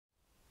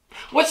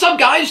What's up,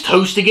 guys?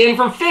 Toast again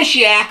from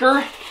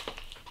Fishyaker.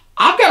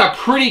 I've got a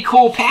pretty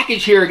cool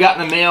package here I got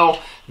in the mail.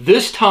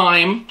 This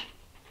time,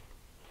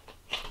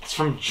 it's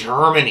from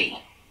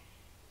Germany.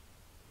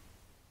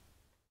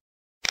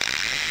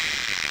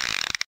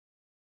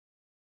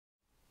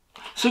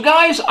 So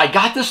guys, I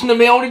got this in the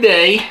mail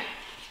today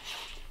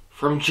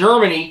from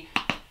Germany.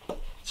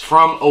 It's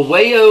from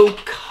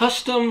Oast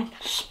Custom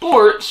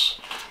Sports.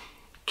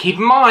 Keep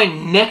in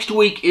mind, next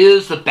week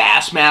is the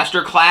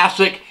Bassmaster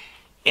Classic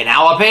in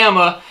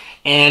Alabama,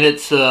 and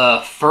it's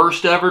the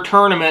first ever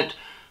tournament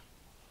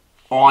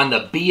on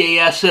the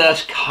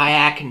BASS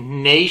Kayak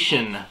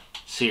Nation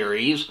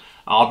series.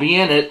 I'll be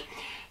in it.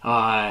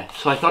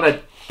 So I thought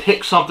I'd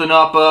pick something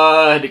up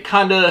to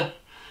kind of,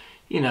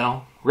 you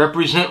know,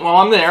 represent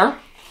while I'm there.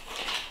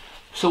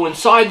 So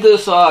inside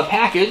this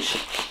package,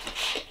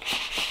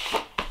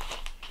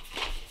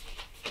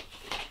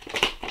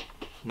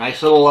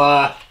 nice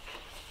little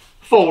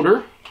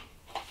folder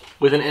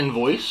with an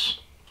invoice.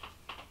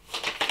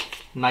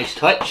 Nice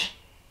touch.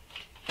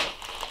 A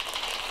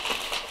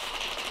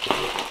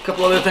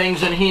couple other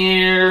things in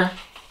here.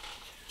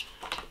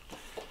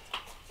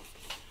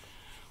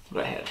 What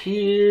do I have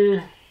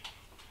here?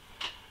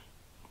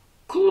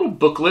 Cool little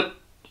booklet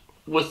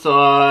with it's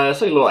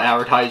like a little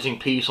advertising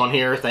piece on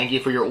here. Thank you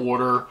for your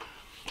order.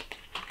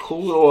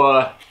 Cool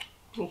little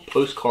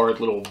postcard,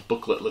 little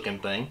booklet looking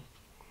thing.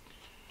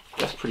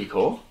 That's pretty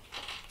cool.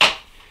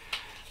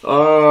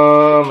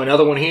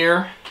 Another one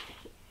here,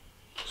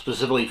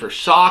 specifically for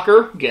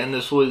soccer. Again,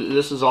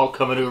 this is all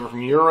coming over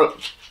from Europe.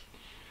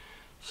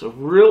 So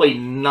really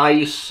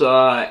nice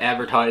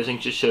advertising.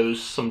 Just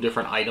shows some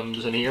different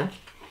items in here.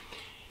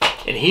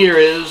 And here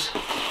is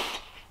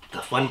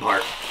the fun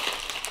part.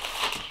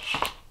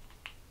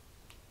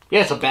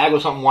 Yeah, it's a bag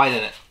with something white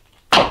in it.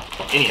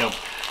 Anyhow,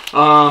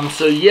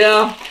 so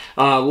yeah,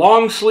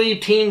 long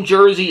sleeve team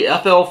jersey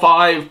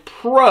FL5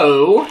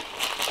 Pro.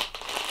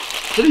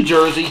 City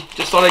jersey.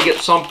 Just thought I'd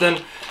get something.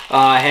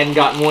 I hadn't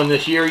gotten one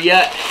this year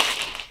yet.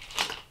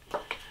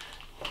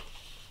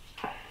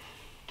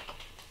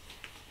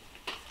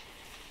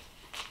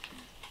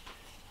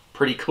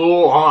 Pretty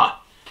cool, huh?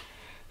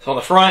 So on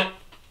the front,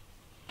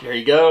 there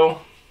you go.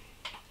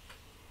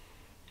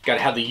 Got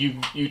to have the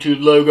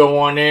YouTube logo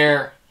on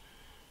there.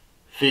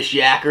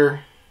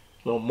 Fishyaker,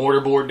 little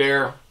mortarboard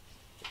there.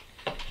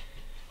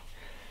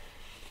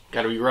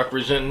 Got to be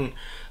representing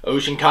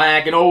Ocean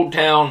Kayak in Old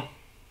Town.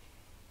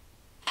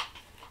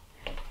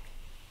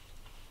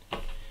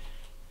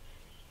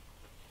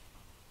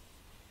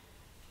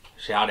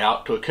 Shout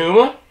out to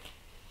Akuma.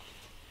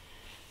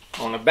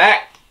 On the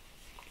back,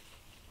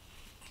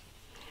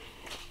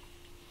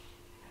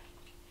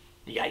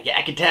 you got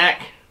Yak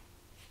Attack.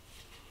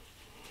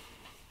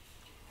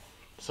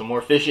 Some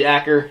more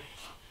Fishyaker.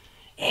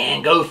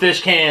 And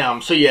GoFish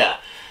Cam. So yeah,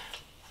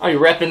 I'll be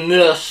repping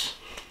this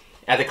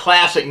at the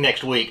Classic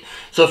next week.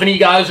 So if any of you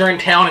guys are in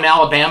town in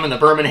Alabama, in the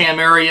Birmingham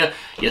area,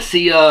 you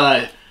see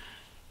a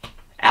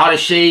out of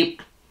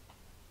shape,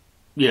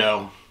 you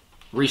know,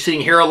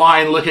 receding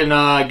hairline looking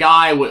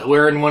guy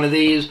wearing one of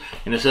these,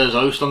 and it says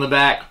Oast on the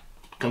back,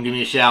 come give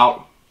me a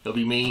shout. It'll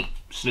be me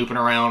snooping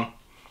around.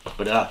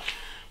 But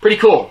pretty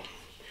cool.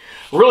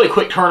 Really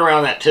quick turnaround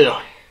on that too.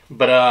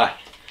 But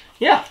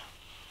yeah,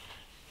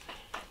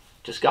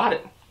 just got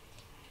it.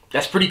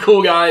 That's pretty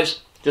cool,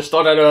 guys. Just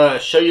thought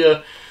I'd show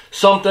you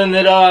something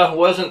that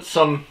wasn't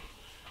some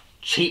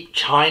cheap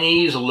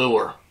Chinese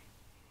lure.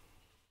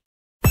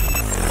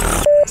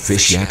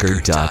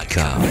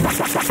 Fishyaker.com,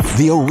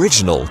 the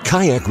original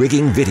kayak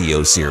rigging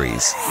video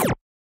series.